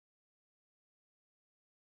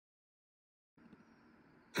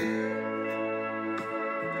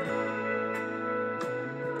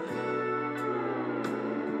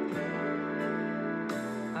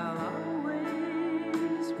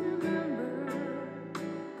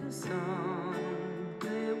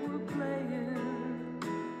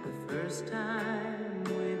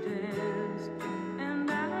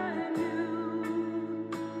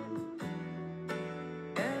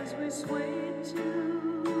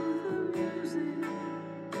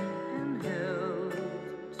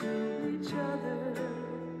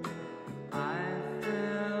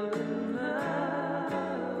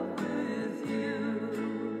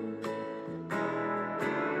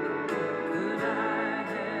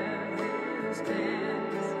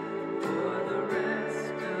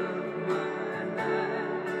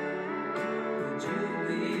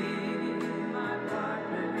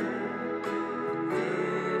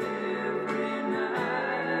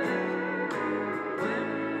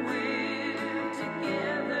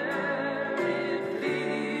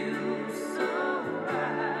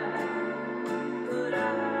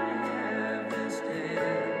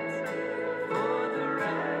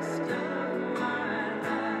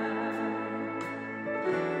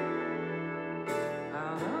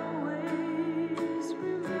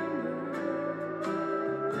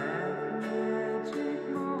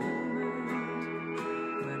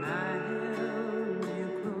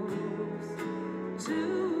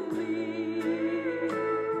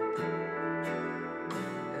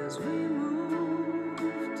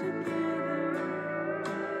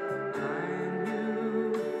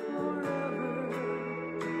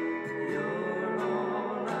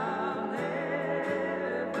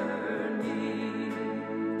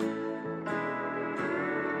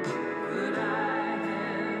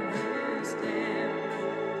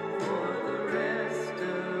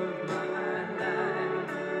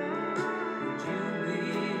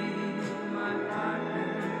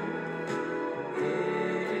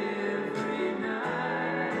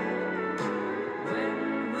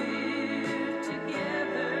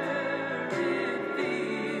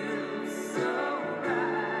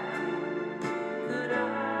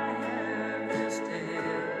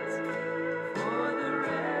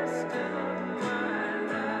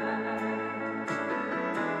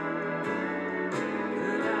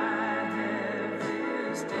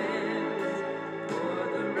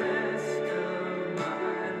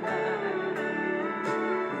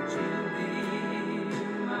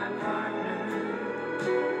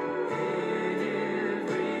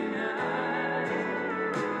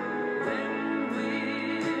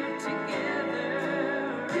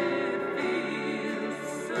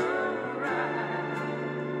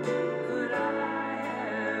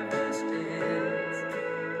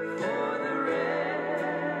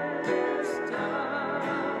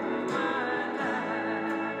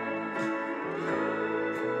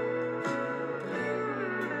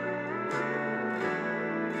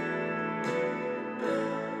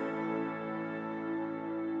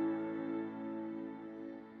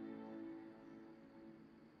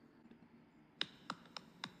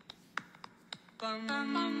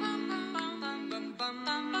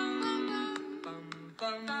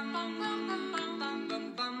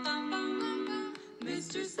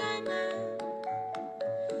Mr. Sandman,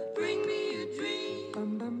 bring me a dream.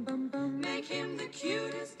 Make him the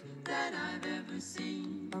cutest that I've ever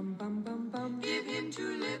seen. Give him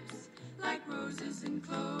two lips like roses and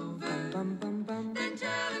clover. Then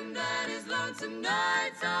tell him that his lonesome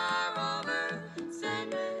nights are over.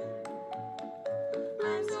 Sandman,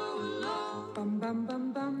 I'm so alone.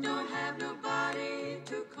 Don't have nobody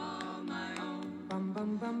to call my own.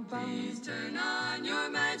 Please turn on your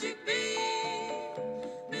magic beam.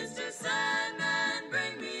 Mr. Sandman,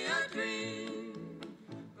 bring me a dream.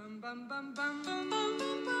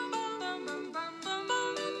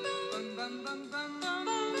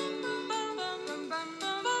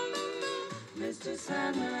 Mr.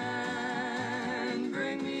 Sandman,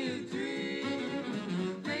 bring me a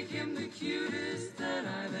dream. Make him the cutest that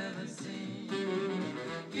I've ever seen.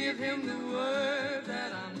 Give him the word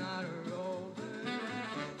that I'm not a rover.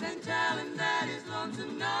 Then tell him that his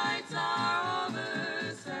lonesome nights are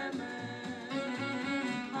over. Sandman,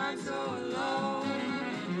 I'm so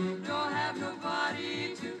alone. Don't have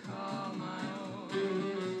nobody to call my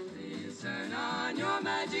own. Please turn on your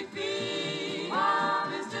magic beam.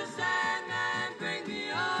 Oh, Mr. Sandman, bring me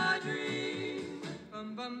a dream.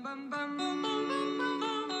 Bum bum bum bum bum bum bum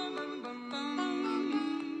bum bum bum bum.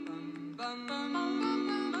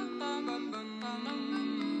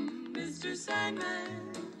 Mr. Sandman,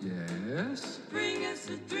 yes? bring us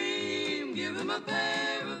a dream. Give him a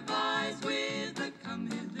pair of eyes with a come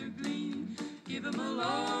hither gleam. Give him a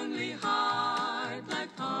lonely heart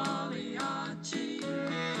like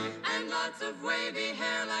of wavy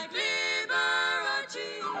hair like Liberace.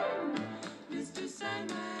 Mr.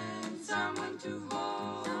 Sandman, someone to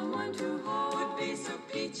hold, would be so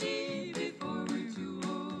peachy before we're too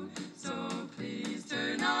old. So please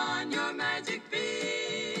turn on your magic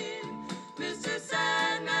beam, Mr.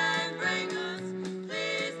 Sandman, bring us,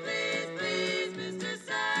 please, please, please, Mr.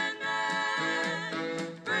 Sandman,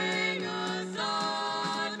 bring us a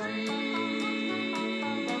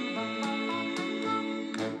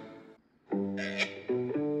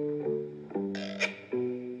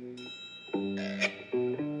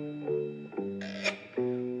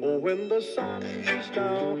Oh, when the sun beats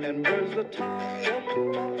down and burns the tar up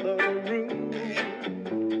on the roof,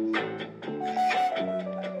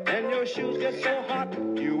 and your shoes get so hot,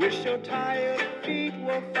 you wish your tired feet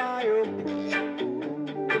were fireproof.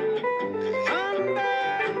 Under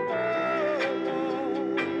the boardwalk,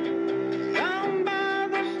 down by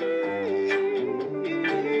the sea,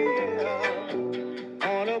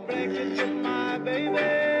 on a blanket with my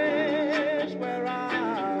baby's where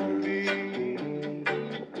I'll be.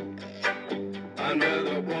 Under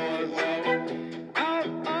the boardwalk, out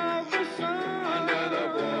of the sun. Under the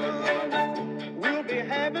boardwalk, we'll be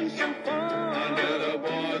having some fun. Under the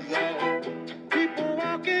boardwalk, people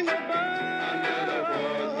walking above. Under the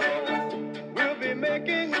boardwalk, we'll be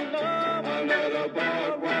making love. Under the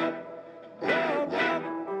boardwalk, boardwalk.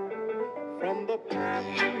 From the path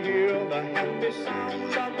you hear the happy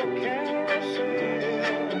sounds of the carousel.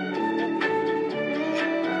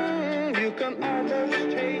 You can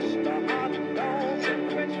almost taste the hot dogs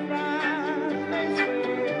and french fries they sell.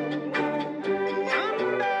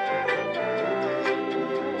 Under the boardwalk,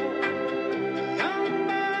 down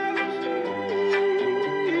by the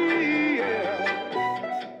sea,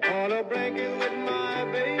 yeah. On a blanket with my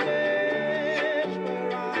baby's where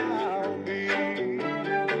I'll be.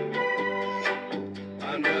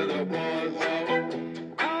 Under the boardwalk,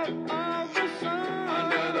 out of the sun.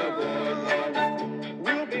 Under the boardwalk,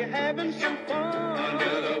 we'll be having some fun.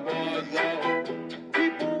 Under the boardwalk,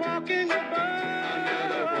 people walking above. Under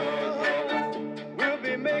the boardwalk, we'll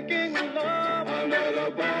be making love. Under the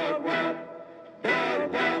boardwalk,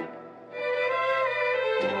 boardwalk.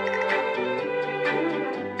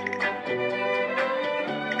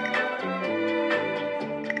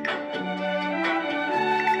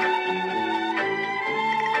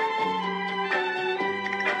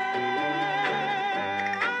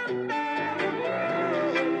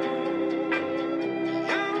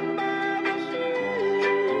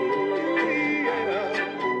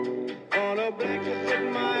 On a blanket with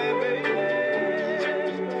my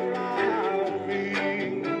baby's where I'll be.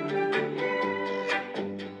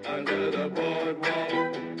 Under the boardwalk,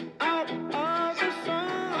 out of the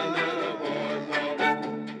sun. Under the boardwalk,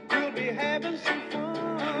 we'll be having some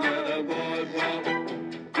fun. Under the boardwalk,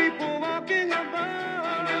 people walking above.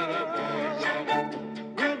 Under the boardwalk,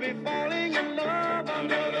 we'll be falling in love.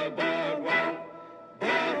 Under the boardwalk,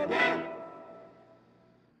 boardwalk.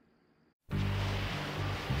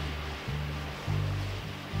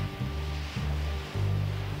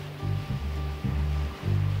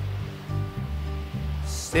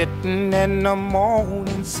 Sitting in the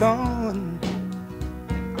morning sun,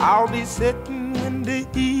 I'll be sitting when the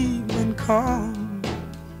evening comes,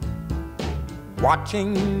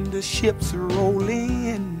 watching the ships roll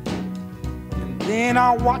in, and then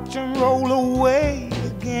I'll watch them roll away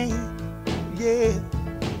again. Yeah,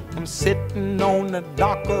 I'm sitting on the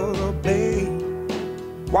dock of the bay,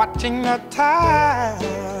 watching the tide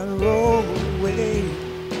roll away.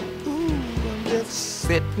 Just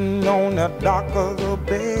sitting on the dock of the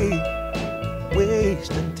bay,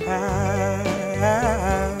 wasting time.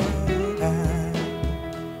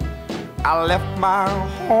 I left my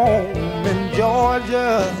home in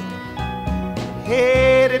Georgia,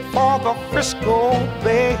 headed for the Frisco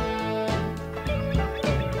Bay,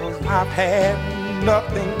 'cause I've had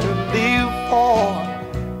nothing to live for,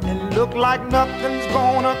 and look like nothing's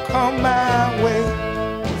gonna come my way.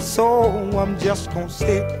 So I'm just gonna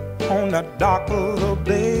sit on the dock of the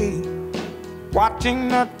bay, watching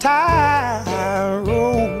the tide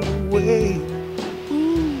roll away.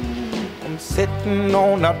 I'm sitting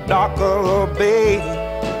on the dock of the bay,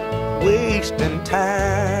 wasting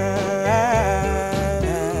time.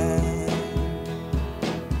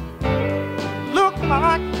 Look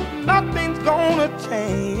like nothing's gonna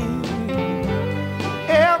change,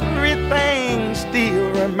 everything still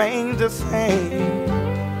remains the same.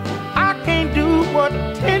 I can't do what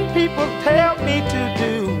 10 people tell me to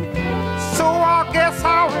do, so I guess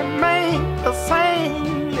I'll remain the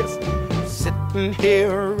same. Listen, sitting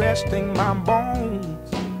here resting my bones,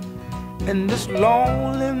 and this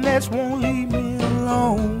loneliness won't leave me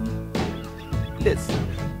alone. Listen,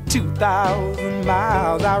 2,000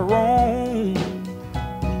 miles I roam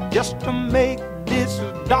just to make this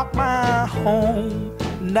dock my home.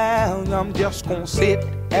 Now I'm just gonna sit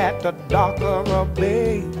at the dock of a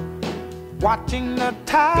bay, watching the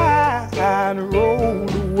tide roll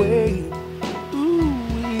away. Ooh,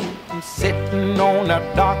 I'm sitting on the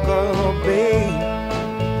dock of a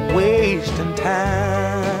bay, wasting time.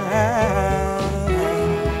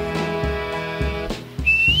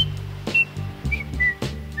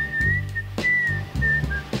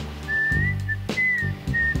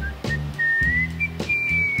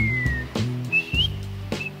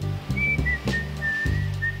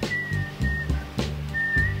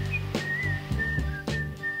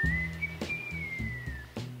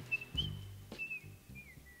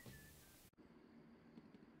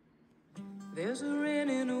 There's a wren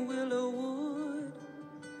in a willow wood,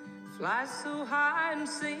 flies so high and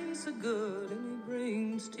sings so good, and he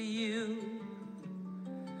brings to you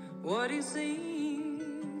what he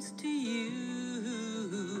sings to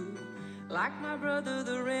you. Like my brother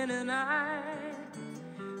the wren and I,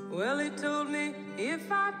 well, he told me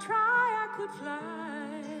if I try I could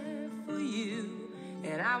fly for you,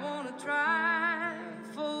 and I want to try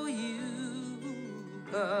for you,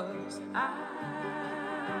 'cause I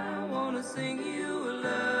want to sing you a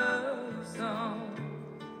love song.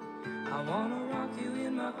 I want to rock you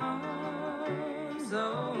in my arms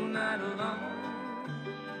all night long.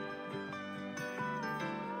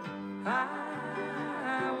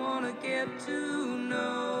 I want to get to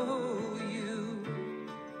know you.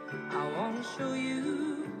 I want to show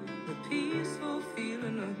you the peaceful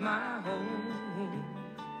feeling of my home.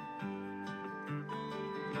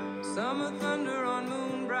 Summer thunder on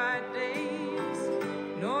moon bright days,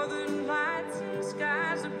 northern lights